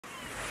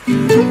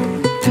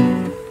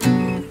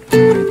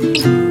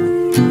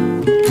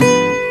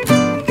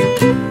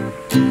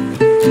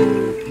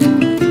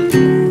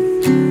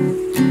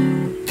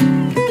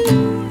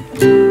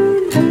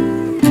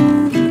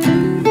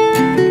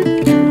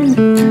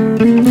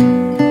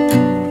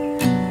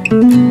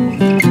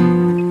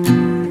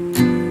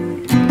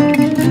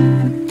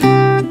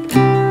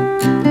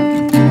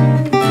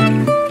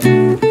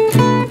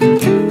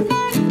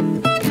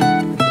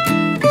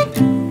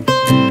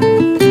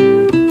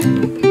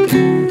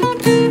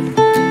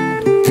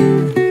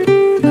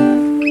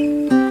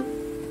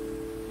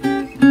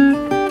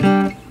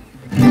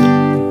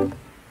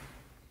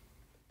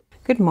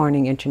Good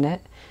morning,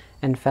 Internet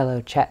and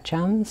fellow chat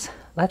chums.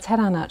 Let's head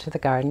on out to the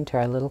garden to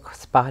our little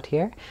spot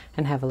here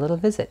and have a little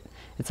visit.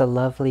 It's a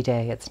lovely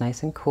day. It's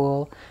nice and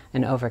cool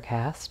and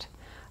overcast,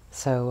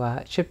 so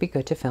it should be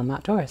good to film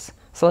outdoors.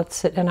 So let's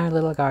sit in our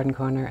little garden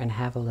corner and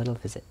have a little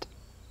visit.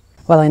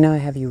 Well, I know I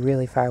have you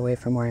really far away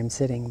from where I'm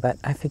sitting, but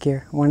I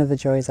figure one of the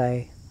joys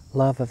I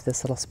love of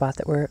this little spot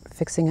that we're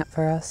fixing up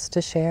for us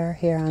to share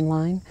here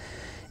online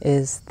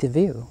is the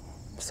view.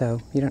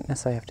 So you don't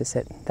necessarily have to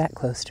sit that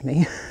close to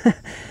me.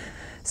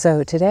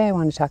 So today I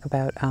want to talk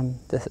about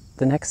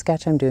the next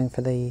sketch I'm doing for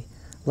the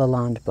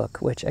Lalande book,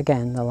 which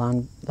again, the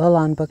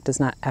Lalande book does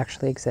not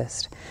actually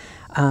exist.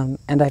 And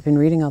I've been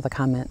reading all the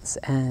comments,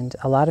 and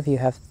a lot of you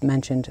have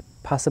mentioned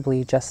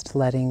possibly just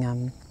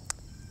letting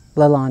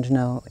Lalande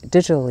know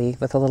digitally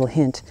with a little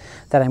hint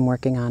that I'm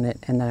working on it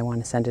and that I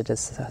want to send it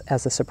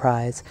as a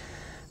surprise,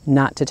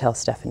 not to tell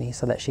Stephanie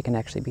so that she can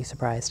actually be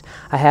surprised.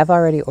 I have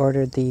already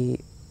ordered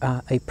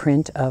a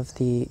print of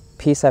the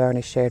piece I've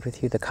already shared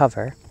with you, the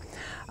cover.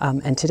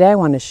 And today I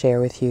want to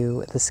share with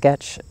you the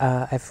sketch.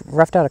 I've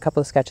roughed out a couple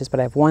of sketches, but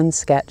I have one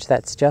sketch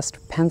that's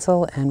just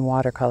pencil and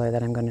watercolor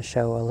that I'm going to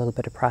show a little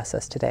bit of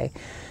process today.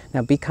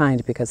 Now be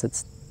kind, because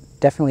it's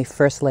definitely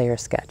first layer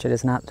sketch. It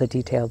is not the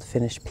detailed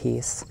finished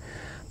piece.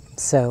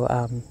 So,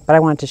 but I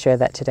wanted to share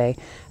that today.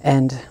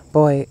 And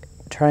boy,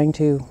 trying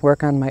to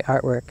work on my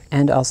artwork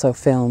and also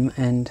film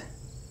and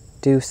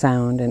do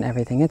sound and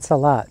everything, it's a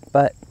lot,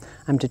 but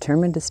I'm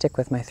determined to stick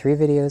with my 3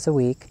 videos a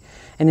week,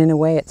 and in a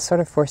way it's sort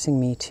of forcing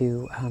me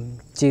to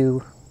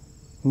do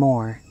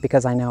more,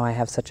 because I know I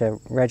have such a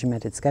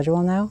regimented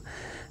schedule now.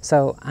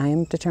 So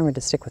I'm determined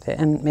to stick with it,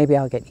 and maybe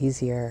I'll get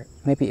easier,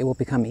 maybe it will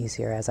become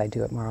easier as I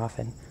do it more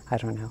often, I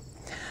don't know.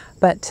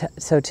 But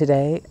so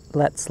today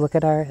let's look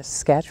at our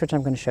sketch, which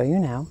I'm going to show you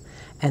now,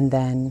 and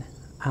then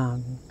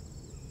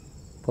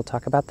we'll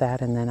talk about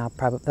that, and then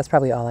that's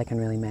probably all I can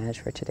really manage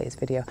for today's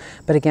video.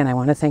 But again, I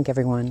want to thank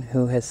everyone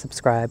who has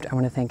subscribed. I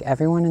want to thank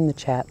everyone in the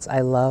chats.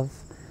 I love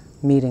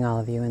meeting all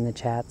of you in the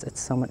chats.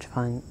 It's so much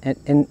fun.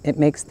 It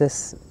makes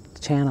this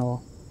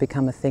channel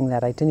become a thing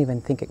that I didn't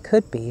even think it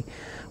could be,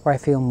 where I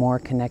feel more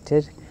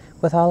connected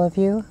with all of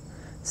you.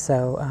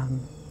 So,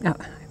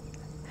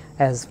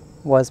 as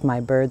was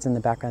my birds in the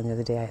background the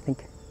other day, I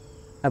think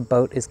a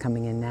boat is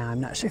coming in now. I'm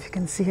not sure if you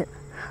can see it.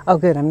 Oh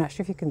good, I'm not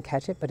sure if you can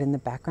catch it, but in the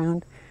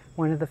background,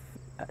 one of the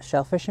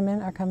shell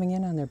fishermen are coming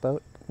in on their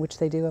boat, which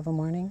they do of a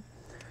morning.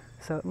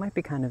 So it might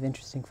be kind of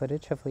interesting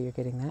footage. Hopefully you're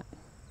getting that.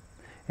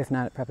 If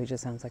not, it probably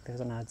just sounds like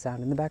there's an odd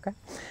sound in the background.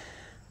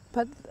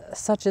 But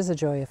such is the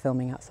joy of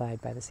filming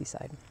outside by the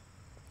seaside.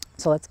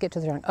 So let's get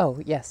to the drawing.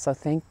 Oh yes, so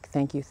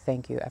thank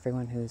you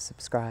everyone who's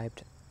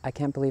subscribed. I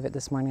can't believe it.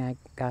 This morning I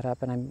got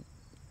up, and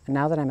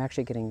now that I'm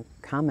actually getting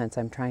comments,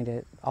 I'm trying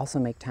to also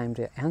make time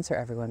to answer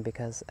everyone,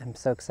 because I'm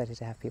so excited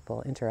to have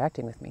people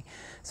interacting with me.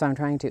 So I'm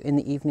trying to, in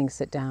the evening,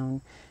 sit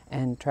down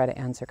and try to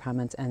answer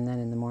comments, and then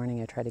in the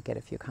morning I try to get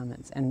a few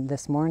comments. And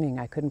this morning,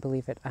 I couldn't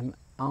believe it, I'm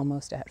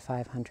almost at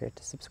 500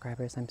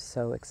 subscribers. I'm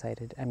so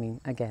excited. I mean,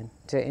 again,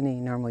 to any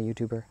normal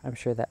YouTuber, I'm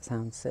sure that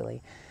sounds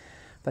silly.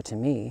 But to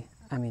me,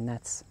 I mean,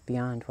 that's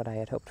beyond what I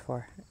had hoped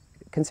for,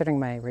 considering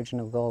my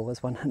original goal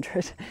was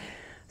 100.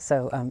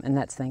 So, and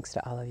that's thanks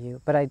to all of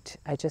you. But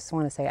I just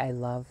want to say I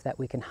love that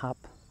we can hop.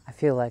 I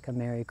feel like a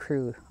merry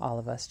crew, all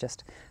of us,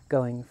 just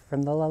going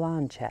from the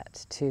Lalande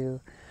chat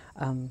to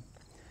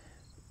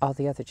all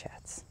the other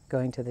chats,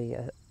 going to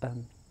the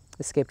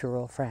Escape to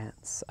Rural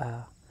France,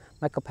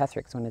 Michael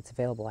Pethrick's when it's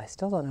available. I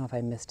still don't know if I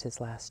missed his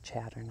last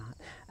chat or not.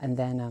 And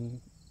then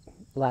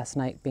last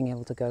night being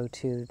able to go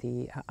to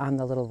the On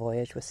the Little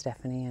Voyage with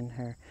Stephanie and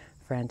her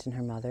friend and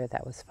her mother.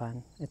 That was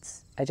fun.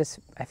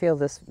 I feel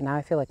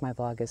like my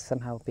vlog is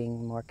somehow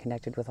being more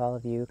connected with all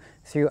of you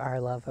through our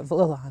love of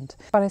Lalande.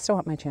 But I still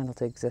want my channel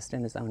to exist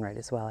in its own right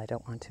as well. I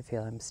don't want to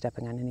feel I'm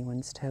stepping on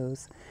anyone's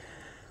toes.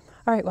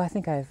 All right, well, I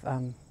think I've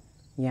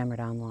yammered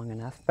on long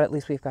enough, but at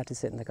least we've got to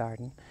sit in the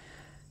garden.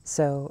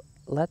 So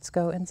let's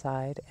go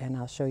inside and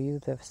I'll show you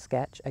the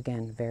sketch.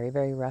 Again, very,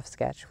 very rough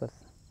sketch with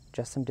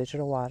just some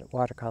digital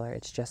watercolor.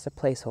 It's just a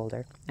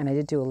placeholder. And I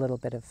did do a little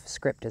bit of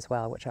script as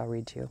well, which I'll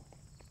read to you.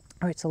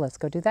 All right, so let's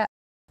go do that.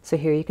 So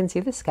here you can see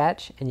the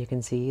sketch, and you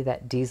can see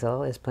that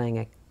Diesel is playing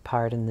a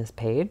part in this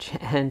page,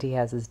 and he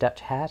has his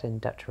Dutch hat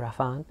and Dutch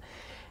ruff on.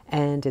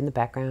 And in the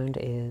background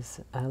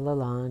is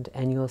Lalande,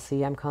 and you'll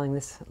see I'm calling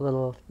this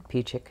little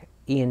peachick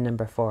Ian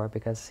number 4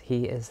 because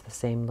he is the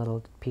same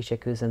little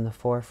peachick who's in the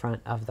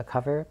forefront of the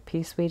cover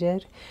piece we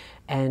did.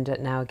 And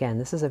now again,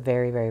 this is a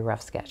very, very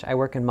rough sketch. I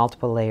work in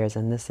multiple layers,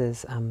 and this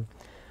is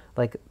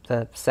like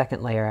the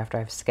second layer after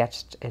I've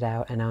sketched it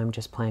out, and now I'm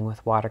just playing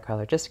with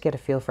watercolor just to get a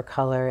feel for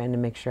color and to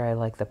make sure I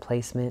like the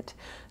placement.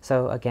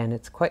 So again,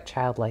 it's quite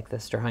childlike,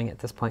 this drawing at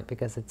this point,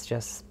 because it's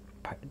just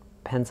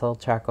pencil,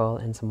 charcoal,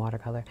 and some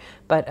watercolor.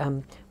 But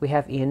we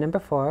have Ian number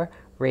 4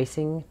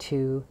 racing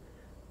to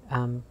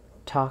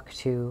talk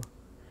to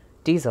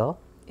Diesel,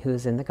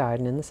 who's in the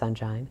garden in the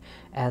sunshine,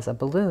 as a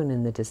balloon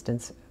in the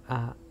distance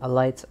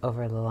alights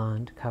over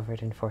Lalande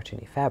covered in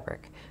Fortuny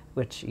fabric,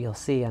 which you'll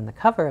see on the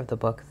cover of the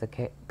book.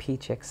 The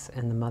peachicks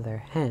and the mother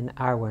hen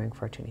are wearing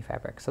Fortuny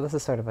fabric. So this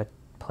is sort of a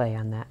play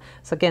on that.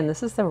 So again,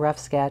 this is the rough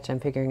sketch.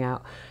 I'm figuring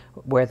out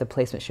where the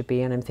placement should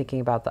be, and I'm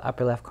thinking about the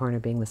upper left corner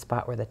being the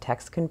spot where the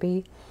text can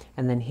be.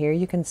 And then here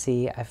you can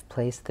see I've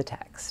placed the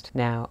text.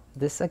 Now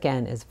this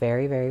again is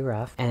very, very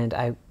rough, and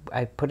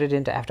I put it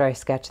into, after I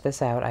sketched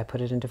this out, I put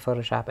it into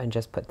Photoshop and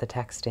just put the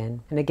text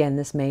in. And again,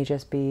 this may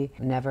just be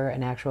never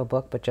an actual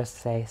book, but just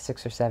say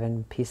 6 or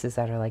 7 pieces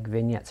that are like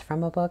vignettes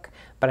from a book,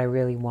 but I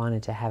really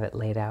wanted to have it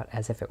laid out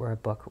as if it were a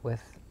book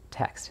with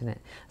text in it.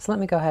 So let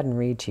me go ahead and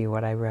read to you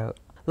what I wrote.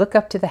 "Look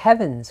up to the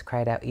heavens,"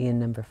 cried out Ian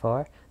number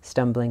 4,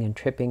 stumbling and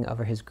tripping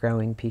over his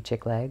growing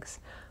peachick legs.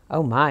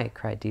 "Oh my,"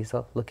 cried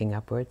Diesel, looking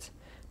upwards.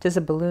 "'Tis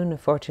a balloon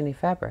of Fortuny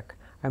fabric.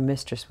 Our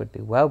mistress would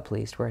be well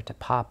pleased were it to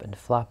pop and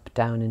flop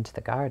down into the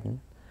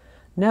garden."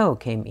 "No,"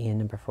 came Ian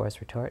number 4's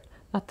retort,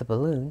 "not the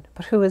balloon,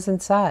 but who is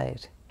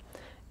inside?"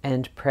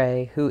 "And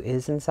pray, who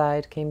is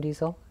inside?" came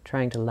Diesel,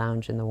 trying to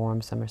lounge in the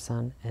warm summer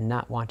sun and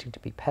not wanting to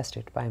be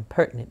pestered by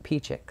impertinent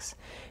peachicks.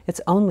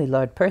 "It's only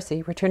Lord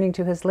Percy returning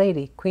to his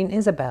lady, Queen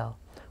Isabel.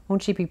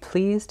 Won't she be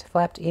pleased?"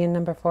 flapped Ian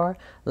number 4,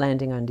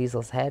 landing on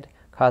Diesel's head,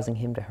 causing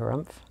him to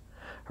harumph.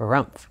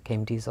 "Harumph,"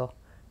 came Diesel,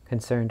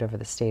 concerned over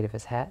the state of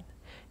his hat.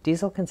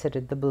 Diesel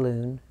considered the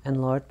balloon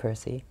and Lord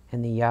Percy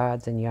and the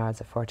yards and yards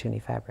of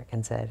Fortuny fabric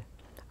and said,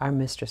 "Our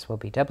mistress will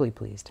be doubly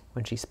pleased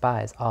when she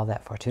spies all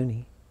that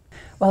Fortuny."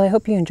 Well, I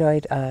hope you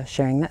enjoyed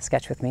sharing that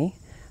sketch with me.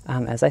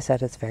 As I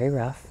said, it's very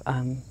rough,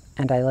 and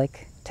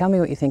tell me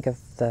what you think of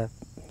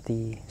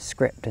the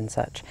script and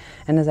such.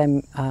 And as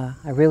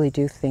I really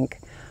do think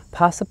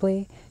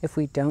possibly, if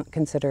we don't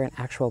consider an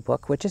actual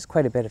book, which is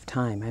quite a bit of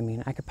time, I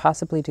mean, I could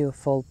possibly do a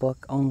full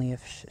book only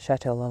if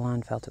Chateau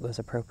Lalande felt it was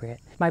appropriate.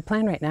 My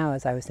plan right now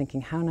is I was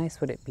thinking, how nice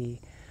would it be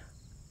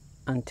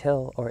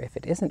until, or if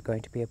it isn't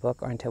going to be a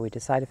book, or until we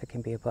decide if it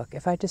can be a book,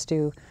 if I just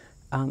do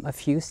a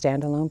few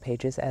standalone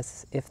pages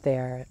as if they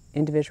are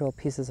individual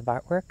pieces of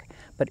artwork,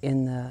 but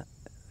in the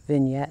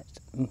vignette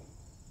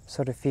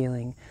sort of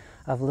feeling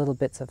of little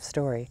bits of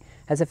story,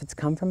 as if it's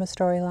come from a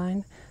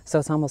storyline. So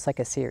it's almost like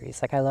a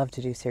series. Like, I love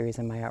to do series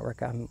in my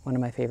artwork. One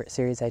of my favorite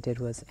series I did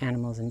was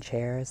animals in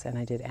chairs, and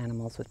I did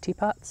animals with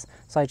teapots.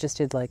 So I just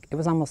did like, it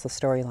was almost a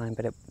storyline,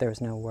 but there was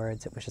no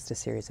words. It was just a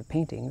series of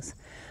paintings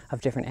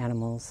of different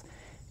animals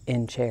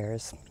in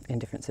chairs, in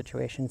different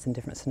situations, in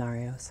different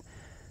scenarios.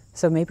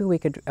 So maybe we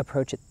could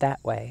approach it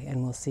that way,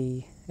 and we'll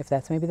see if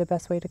that's maybe the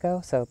best way to go.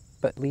 So,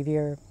 but leave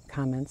your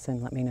comments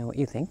and let me know what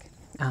you think.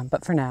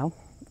 But for now,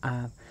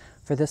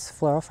 for this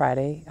Floral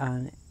Friday,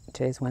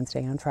 today's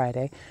Wednesday, on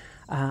Friday,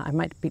 I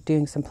might be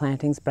doing some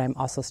plantings, but I'm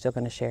also still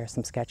going to share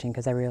some sketching,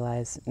 because I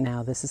realize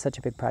now this is such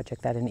a big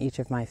project that in each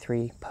of my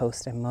 3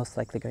 posts I'm most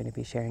likely going to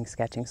be sharing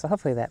sketching. So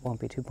hopefully that won't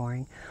be too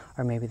boring,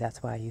 or maybe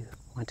that's why you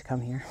want to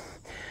come here.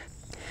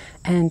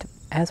 And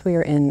as we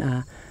were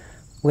in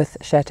with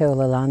Chateau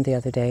Lalande the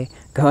other day,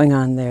 going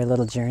on their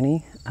little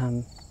journey,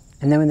 and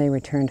then when they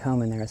returned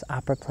home and there was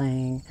opera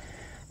playing,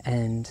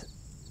 and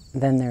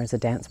then there was a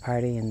dance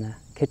party in the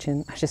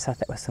kitchen, I just thought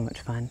that was so much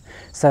fun.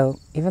 So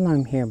even though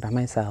I'm here by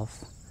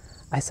myself,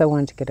 I so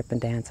wanted to get up and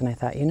dance, and I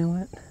thought, you know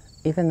what?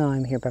 Even though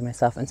I'm here by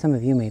myself, and some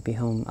of you may be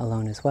home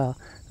alone as well,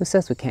 who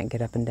says we can't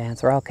get up and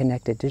dance? We're all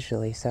connected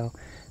digitally, so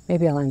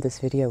maybe I'll end this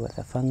video with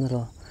a fun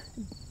little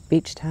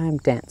beach time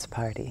dance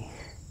party.